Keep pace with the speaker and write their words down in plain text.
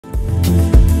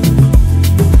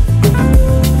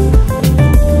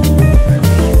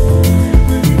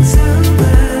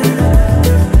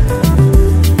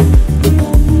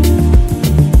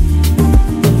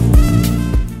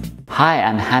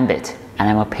Hanbit, and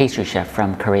I'm a pastry chef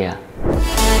from Korea.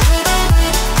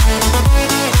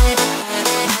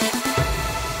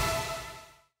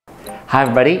 Hi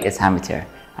everybody, it's Hanbit here.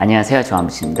 안녕하세요,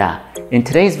 조한빛입니다. In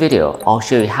today's video, I'll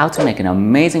show you how to make an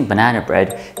amazing banana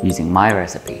bread using my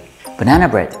recipe. Banana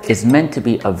bread is meant to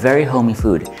be a very homey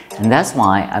food, and that's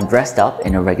why I'm dressed up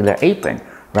in a regular apron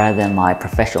rather than my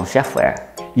professional chef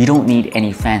wear. You don't need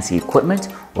any fancy equipment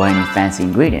or any fancy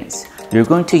ingredients. You're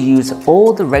going to use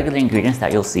all the regular ingredients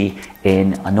that you'll see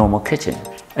in a normal kitchen.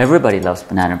 Everybody loves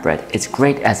banana bread. It's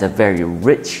great as a very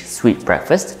rich, sweet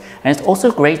breakfast, and it's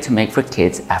also great to make for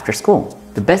kids after school.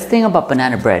 The best thing about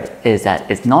banana bread is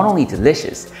that it's not only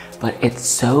delicious, but it's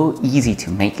so easy to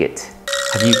make it.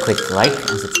 Have you clicked like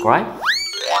and subscribe?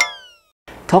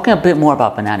 Talking a bit more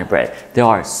about banana bread, there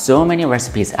are so many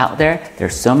recipes out there.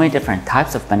 There's so many different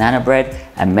types of banana bread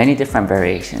and many different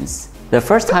variations. The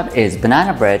first type is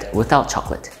banana bread without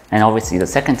chocolate. And obviously the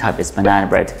second type is banana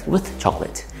bread with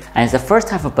chocolate. And it's the first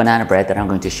type of banana bread that I'm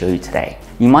going to show you today.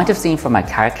 You might have seen from my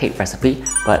carrot cake recipe,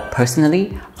 but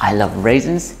personally, I love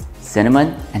raisins,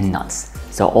 cinnamon, and nuts.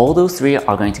 So all those three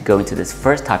are going to go into this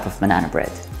first type of banana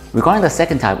bread. Regarding the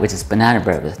second type, which is banana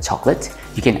bread with chocolate,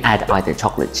 you can add either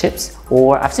chocolate chips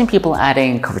or I've seen people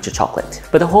adding covered chocolate.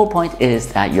 But the whole point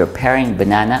is that you're pairing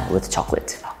banana with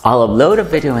chocolate. I'll upload a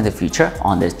video in the future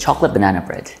on this chocolate banana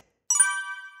bread.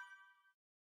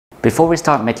 Before we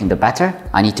start making the batter,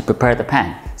 I need to prepare the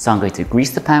pan. So I'm going to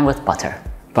grease the pan with butter.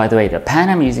 By the way, the pan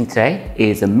I'm using today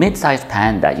is a mid-sized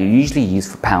pan that you usually use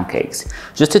for pound cakes.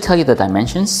 Just to tell you the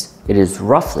dimensions, it is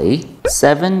roughly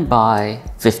 7 by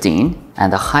 15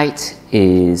 and the height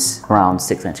is around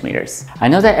 6 centimeters. I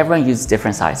know that everyone uses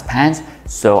different size pans,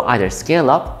 so either scale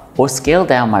up or scale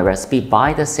down my recipe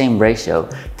by the same ratio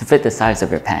to fit the size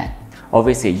of your pan.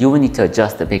 Obviously, you will need to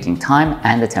adjust the baking time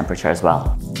and the temperature as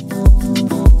well.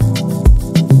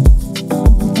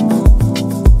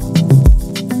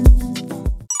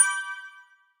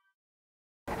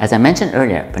 As I mentioned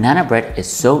earlier, banana bread is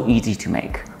so easy to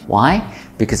make. Why?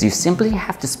 Because you simply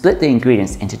have to split the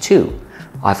ingredients into two.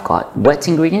 I've got wet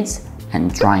ingredients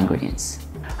and dry ingredients.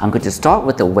 I'm going to start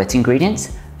with the wet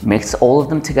ingredients, mix all of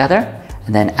them together,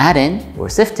 and then add in or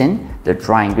sift in the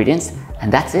dry ingredients,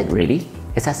 and that's it really.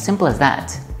 It's as simple as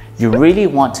that. You really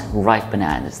want ripe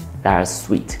bananas that are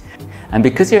sweet. And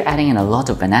because you're adding in a lot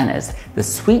of bananas, the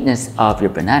sweetness of your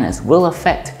bananas will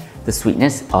affect the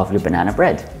sweetness of your banana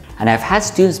bread. And I've had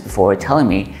students before telling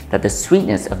me that the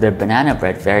sweetness of their banana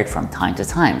bread varied from time to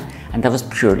time, and that was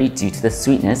purely due to the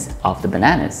sweetness of the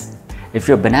bananas. If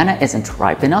your banana isn't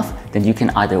ripe enough, then you can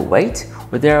either wait,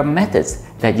 or there are methods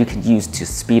that you can use to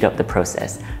speed up the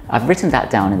process. I've written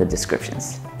that down in the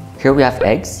descriptions. Here we have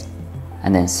eggs,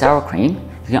 and then sour cream.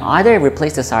 You can either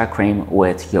replace the sour cream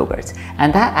with yogurt,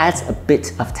 and that adds a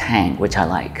bit of tang, which I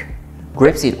like.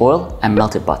 Grapeseed oil and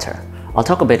melted butter. I'll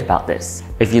talk a bit about this.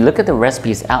 If you look at the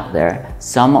recipes out there,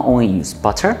 some only use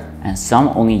butter and some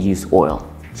only use oil.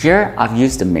 Here, I've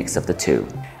used a mix of the two.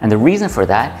 And the reason for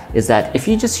that is that if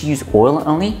you just use oil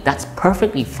only, that's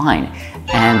perfectly fine.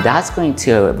 And that's going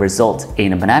to result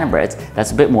in a banana bread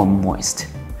that's a bit more moist.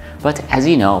 But as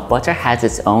you know, butter has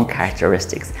its own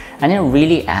characteristics and it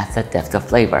really adds that depth of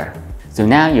flavor. So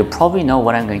now you probably know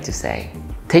what I'm going to say.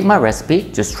 Take my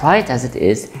recipe, just try it as it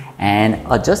is, and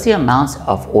adjust the amounts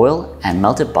of oil and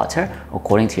melted butter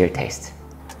according to your taste.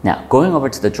 Now, going over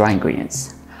to the dry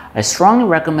ingredients. I strongly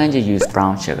recommend you use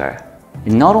brown sugar.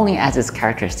 It not only adds its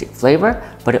characteristic flavor,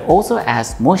 but it also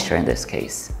adds moisture in this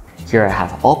case. Here I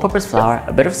have all-purpose flour,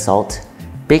 a bit of salt,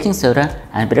 baking soda,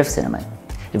 and a bit of cinnamon.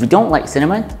 If you don't like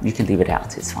cinnamon, you can leave it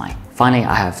out, it's fine. Finally,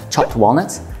 I have chopped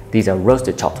walnuts. These are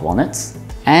roasted chopped walnuts.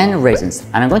 And raisins,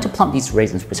 and I'm going to plump these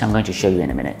raisins, which I'm going to show you in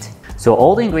a minute. So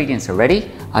all the ingredients are ready,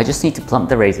 I just need to plump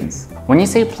the raisins. When you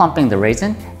say plumping the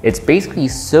raisin, it's basically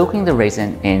soaking the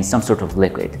raisin in some sort of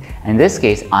liquid. In this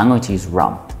case, I'm going to use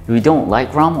rum. If you don't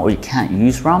like rum or you can't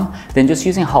use rum, then just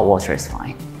using hot water is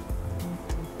fine.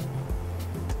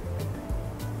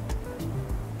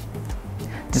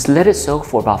 Just let it soak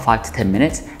for about 5 to 10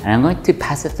 minutes, and I'm going to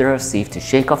pass it through a sieve to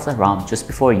shake off the rum just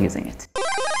before using it.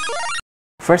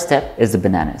 First step is the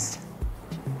bananas.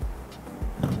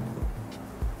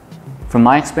 From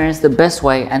my experience, the best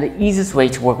way and the easiest way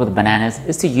to work with bananas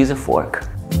is to use a fork.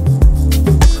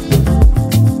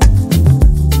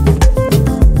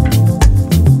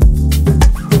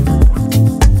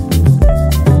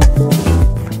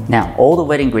 Now, all the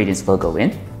wet ingredients will go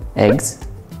in. Eggs,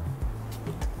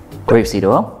 grapeseed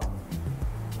oil,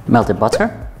 melted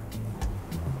butter.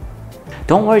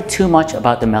 Don't worry too much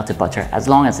about the melted butter as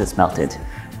long as it's melted.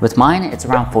 With mine, it's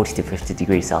around 40 to 50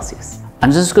 degrees Celsius.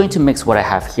 I'm just going to mix what I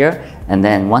have here, and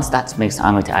then once that's mixed,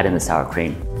 I'm going to add in the sour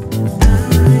cream.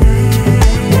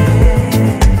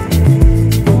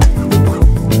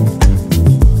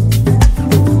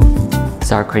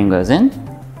 Sour cream goes in.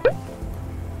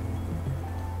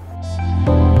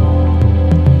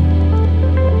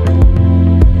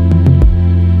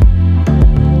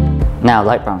 Now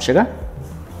light brown sugar.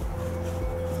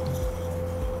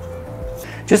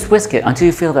 Just whisk it until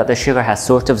you feel that the sugar has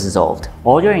sort of dissolved.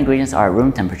 All your ingredients are at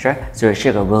room temperature, so your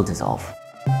sugar will dissolve.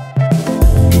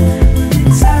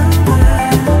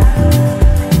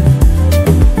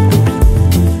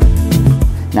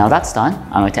 Now that's done,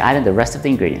 I'm going to add in the rest of the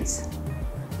ingredients.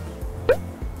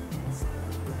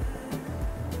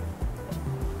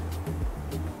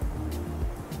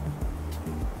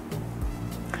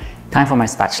 Time for my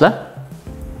spatula.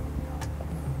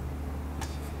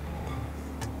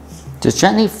 Just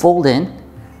gently fold in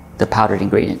the powdered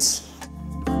ingredients.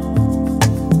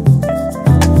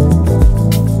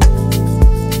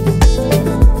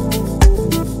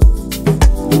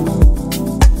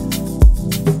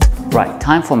 Right,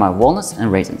 time for my walnuts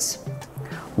and raisins.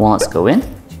 Walnuts go in.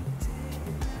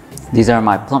 These are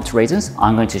my plumped raisins.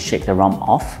 I'm going to shake the rum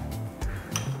off.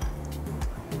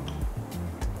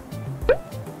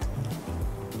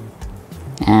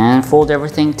 And fold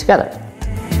everything together.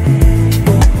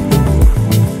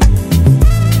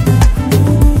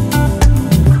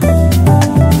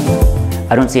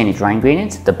 I don't see any dry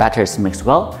ingredients, the batter is mixed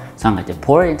well, so I'm going to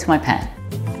pour it into my pan.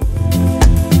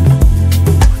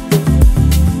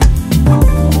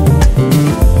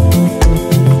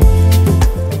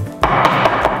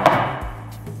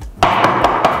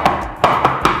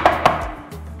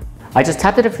 I just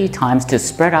tapped it a few times to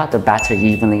spread out the batter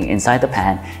evenly inside the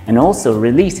pan and also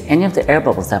release any of the air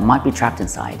bubbles that might be trapped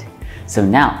inside. So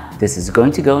now, this is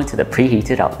going to go into the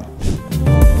preheated oven.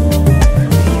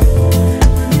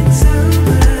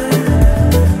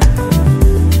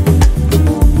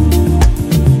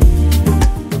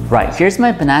 Right, here's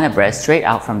my banana bread straight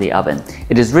out from the oven.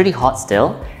 It is really hot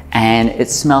still and it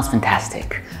smells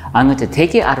fantastic. I'm going to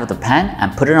take it out of the pan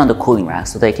and put it on the cooling rack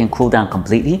so that it can cool down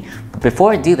completely. But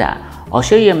before I do that, I'll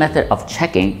show you a method of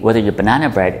checking whether your banana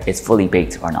bread is fully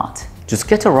baked or not. Just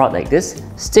get a rod like this,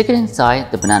 stick it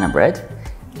inside the banana bread,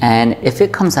 and if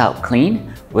it comes out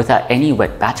clean without any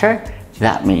wet batter,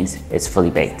 that means it's fully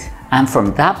baked. And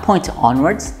from that point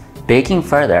onwards, baking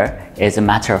further is a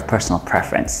matter of personal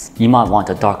preference. You might want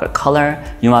a darker color,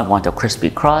 you might want a crispy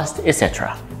crust,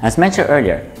 etc. As mentioned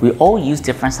earlier, we all use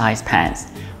different size pans,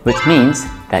 which means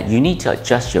that you need to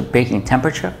adjust your baking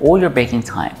temperature or your baking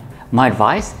time. My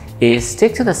advice is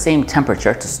stick to the same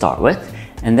temperature to start with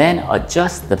and then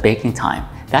adjust the baking time.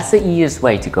 That's the easiest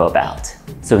way to go about.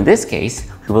 So in this case,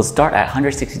 we will start at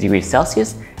 160 degrees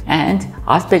Celsius and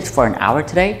I've baked for an hour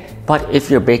today, but if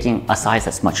you're baking a size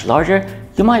that's much larger,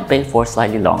 you might bake for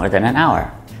slightly longer than an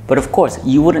hour. But of course,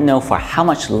 you wouldn't know for how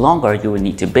much longer you would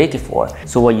need to bake it for.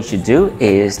 So what you should do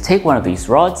is take one of these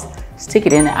rods, stick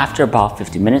it in after about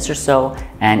 50 minutes or so,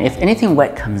 and if anything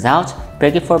wet comes out,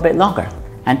 bake it for a bit longer.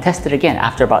 And test it again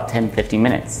after about 10-15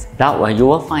 minutes. That way you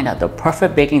will find out the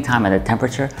perfect baking time and the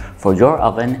temperature for your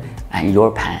oven and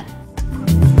your pan.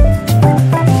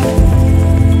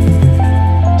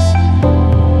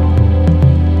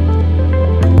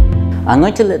 I'm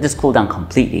going to let this cool down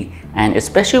completely, and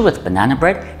especially with banana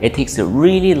bread, it takes a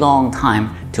really long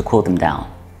time to cool them down.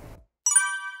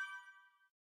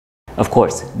 Of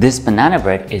course, this banana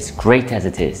bread is great as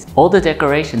it is. All the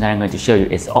decoration that I'm going to show you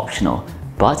is optional,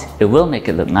 but it will make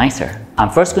it look nicer. I'm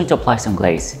first going to apply some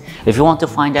glaze. If you want to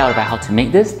find out about how to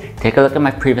make this, take a look at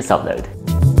my previous upload.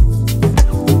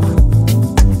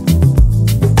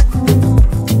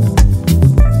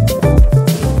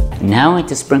 Now I'm going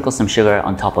to sprinkle some sugar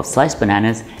on top of sliced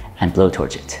bananas and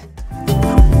blowtorch it.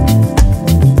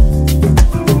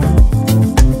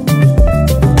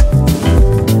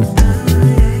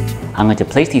 I'm going to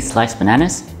place these sliced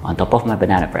bananas on top of my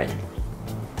banana bread.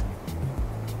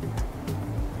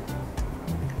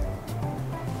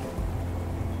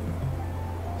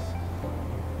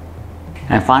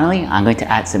 And finally, I'm going to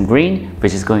add some green,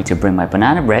 which is going to bring my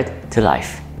banana bread to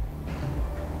life.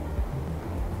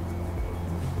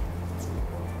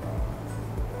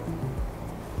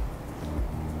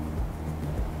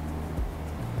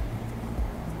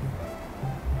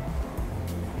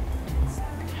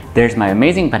 There's my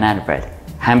amazing banana bread,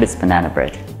 Hambit's banana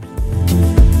bread.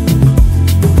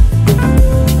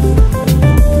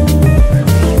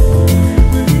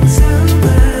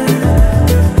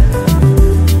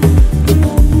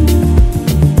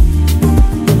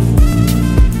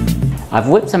 I've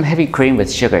whipped some heavy cream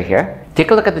with sugar here.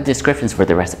 Take a look at the descriptions for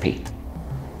the recipe.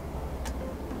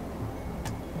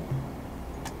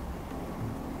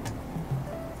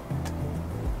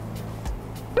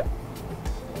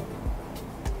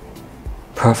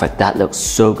 Perfect, that looks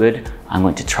so good. I'm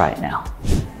going to try it now.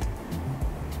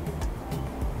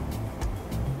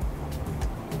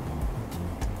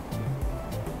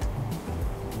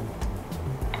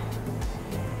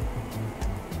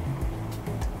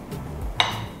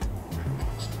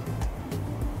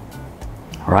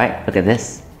 All right, look at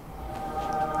this.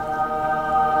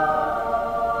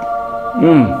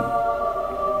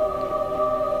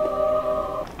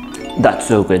 That's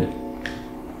so good.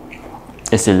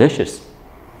 It's delicious.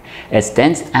 It's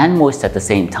dense and moist at the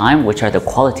same time, which are the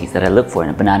qualities that I look for in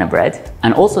a banana bread.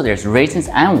 And also there's raisins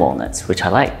and walnuts, which I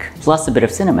like, plus a bit of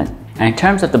cinnamon. And in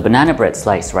terms of the banana bread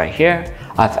slice right here,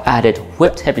 I've added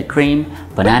whipped heavy cream,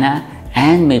 banana,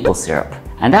 and maple syrup.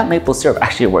 And that maple syrup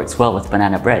actually works well with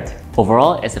banana bread.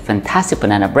 Overall, it's a fantastic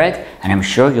banana bread, and I'm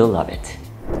sure you'll love it.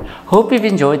 Hope you've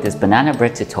enjoyed this banana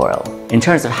bread tutorial. In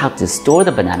terms of how to store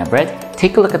the banana bread,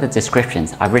 take a look at the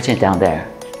descriptions. I've written it down there.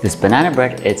 This banana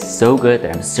bread is so good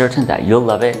that I'm certain that you'll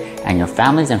love it, and your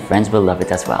families and friends will love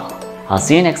it as well. I'll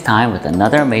see you next time with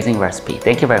another amazing recipe.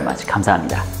 Thank you very much.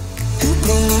 감사합니다.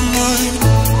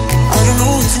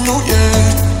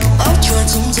 I've tried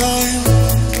some time,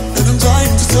 and I'm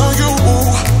dying to tell you,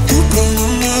 you blow my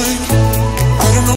mind.